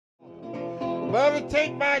Mother,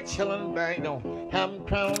 take my children back, don't have them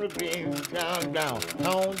crown the green down, down,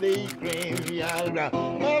 on these graveyard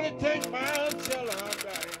ground. Mother, take my children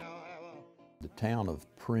back, The town of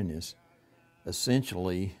Prentice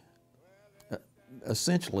essentially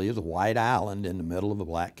is a white island in the middle of a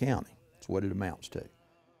black county. That's what it amounts to.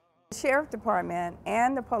 The Sheriff Department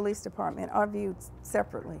and the Police Department are viewed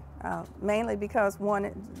separately, mainly because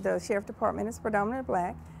the Sheriff Department is predominantly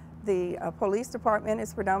black, the Police Department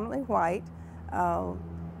is predominantly white.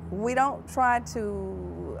 We don't try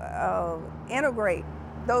to integrate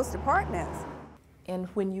those departments. And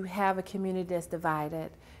when you have a community that's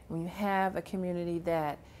divided, when you have a community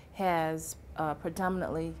that has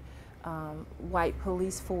predominantly white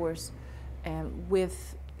police force and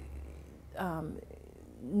with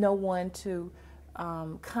no one to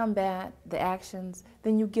combat the actions,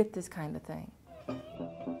 then you get this kind of thing.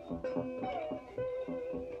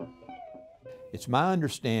 It's my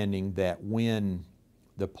understanding that when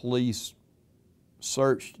the police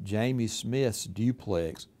searched Jamie Smith's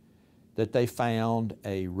duplex, that they found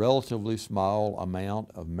a relatively small amount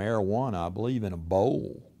of marijuana, I believe, in a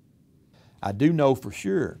bowl. I do know for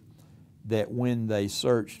sure that when they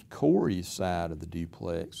searched Cory's side of the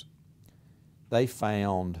duplex, they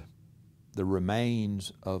found the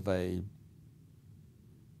remains of they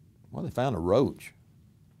found a roach.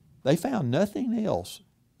 They found nothing else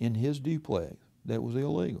in his duplex that was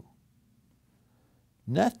illegal.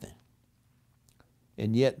 Nothing.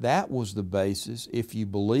 And yet that was the basis, if you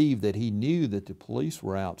believe that he knew that the police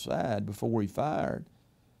were outside before he fired,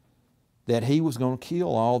 that he was going to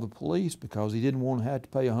kill all the police because he didn't want to have to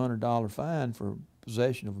pay a $100 fine for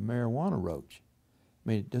possession of a marijuana roach. I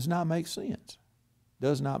mean, it does not make sense.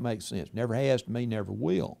 Does not make sense. Never has to me, never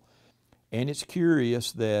will. And it's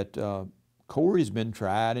curious that Cory's been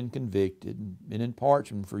tried and convicted and been in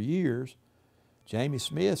Parchman for years. Jamie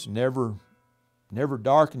Smith's never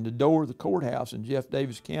darkened the door of the courthouse in Jeff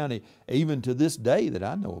Davis County, even to this day that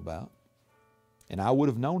I know about. And I would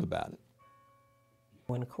have known about it.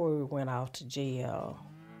 When Cory went off to jail,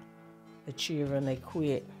 the children, they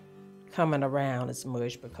quit coming around as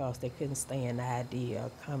much because they couldn't stand the idea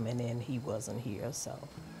of coming and he wasn't here. So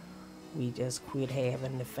we just quit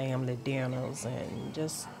having the family dinners and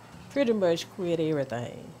just pretty much quit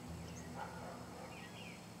everything.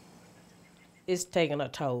 It's taking a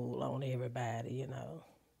toll on everybody, you know.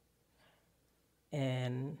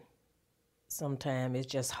 And sometimes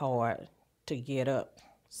it's just hard to get up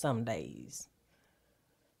some days.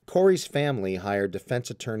 Cory's family hired defense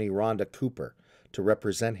attorney Rhonda Cooper to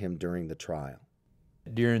represent him during the trial.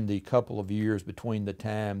 During the couple of years between the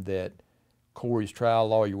time that Cory's trial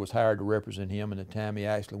lawyer was hired to represent him and the time he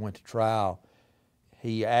actually went to trial,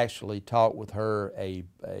 he actually talked with her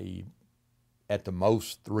at the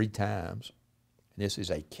most 3 times. This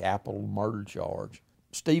is a capital murder charge.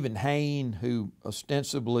 Stephen Hain, who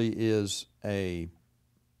ostensibly is a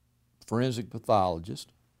forensic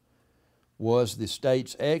pathologist, was the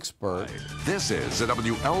state's expert. This is a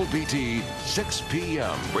WLBT 6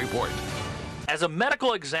 p.m. report. As a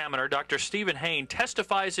medical examiner, Dr. Stephen Hain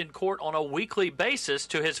testifies in court on a weekly basis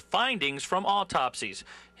to his findings from autopsies.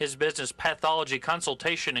 His business, Pathology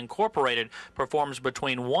Consultation Incorporated, performs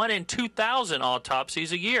between 1,000 and 2,000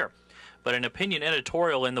 autopsies a year. But an opinion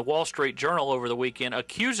editorial in the Wall Street Journal over the weekend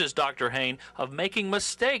accuses Dr. Hain of making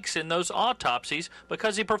mistakes in those autopsies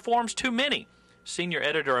because he performs too many. Senior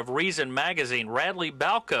editor of Reason magazine, Radley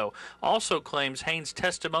Balco, also claims Hain's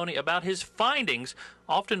testimony about his findings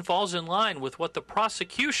often falls in line with what the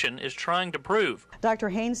prosecution is trying to prove. Dr.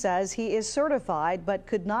 Hain says he is certified but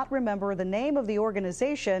could not remember the name of the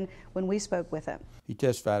organization when we spoke with him. He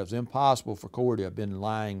testified it was impossible for Cory to have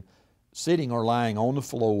been sitting or lying on the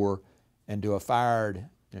floor and to have fired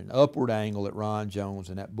in an upward angle at Ron Jones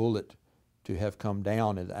and that bullet to have come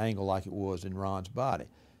down at an angle like it was in Ron's body.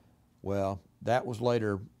 Well, that was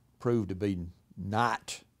later proved to be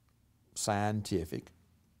not scientific,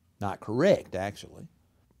 not correct actually.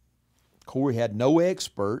 Cory had no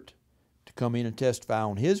expert to come in and testify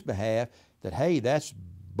on his behalf that, hey, that's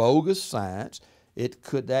bogus science.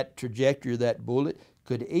 That trajectory of that bullet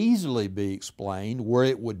could easily be explained where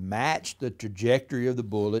it would match the trajectory of the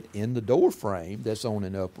bullet in the door frame that's on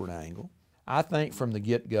an upward angle. I think from the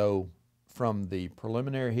get-go, from the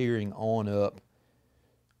preliminary hearing on up,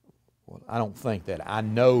 well, I don't think that. I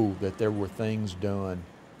know that there were things done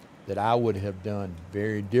that I would have done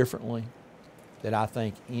very differently, that I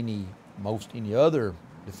think most any other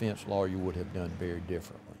defense lawyer would have done very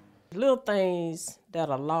differently. Little things that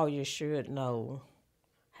a lawyer should know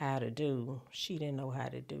how to do, she didn't know how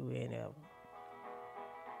to do any of them.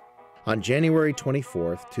 On January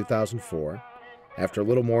 24th, 2004, After a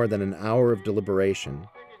little more than an hour of deliberation,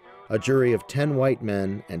 a jury of 10 white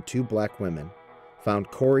men and 2 black women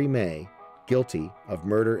found Cory Maye guilty of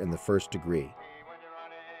murder in the first degree.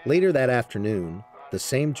 Later that afternoon, the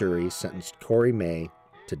same jury sentenced Cory Maye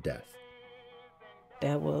to death.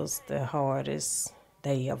 That was the hardest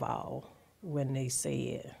day of all when they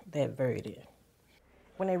said that verdict.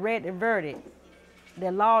 When they read the verdict,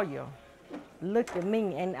 the lawyer looked at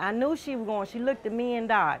me, and I knew she was going. She looked at me and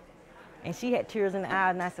Dot, and she had tears in the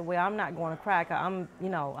eyes, and I said, well, I'm not going to cry, 'cause I'm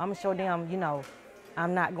gonna show them,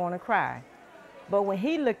 I'm not going to cry. But when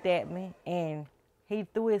he looked at me and he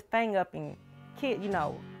threw his finger up and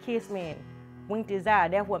kissed me and winked his eye,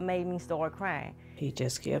 that's what made me start crying. He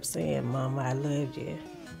just kept saying, Mama, I love you.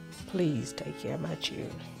 Please take care of my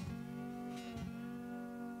children.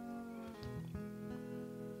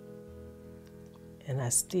 And I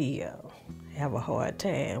still have a hard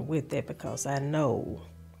time with that because I know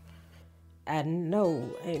ain't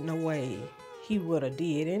no way he would have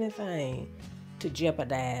did anything to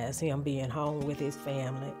jeopardize him being home with his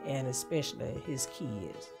family and especially his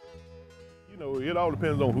kids. You know, it all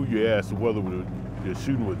depends on who you ask whether the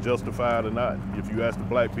shooting was justified or not. If you ask the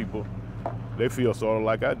black people, they feel sort of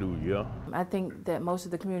like I do, yeah. I think that most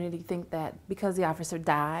of the community think that because the officer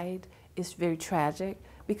died, it's very tragic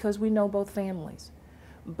because we know both families.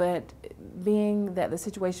 But being that the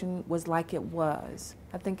situation was like it was,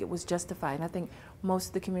 I think it was justified. And I think most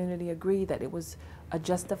of the community agree that it was a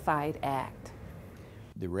justified act.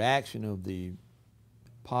 The reaction of the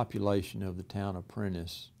population of the town of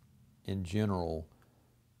Prentice in general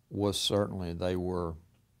was certainly they were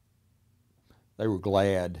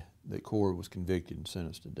glad that Cory was convicted and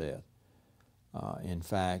sentenced to death. In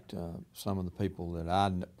fact, some of the people that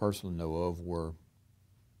I personally know of were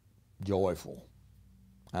joyful.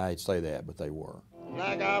 I hate to say that, but they were.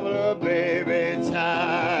 Like I'm a baby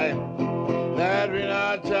child, that when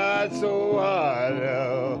I tried so hard,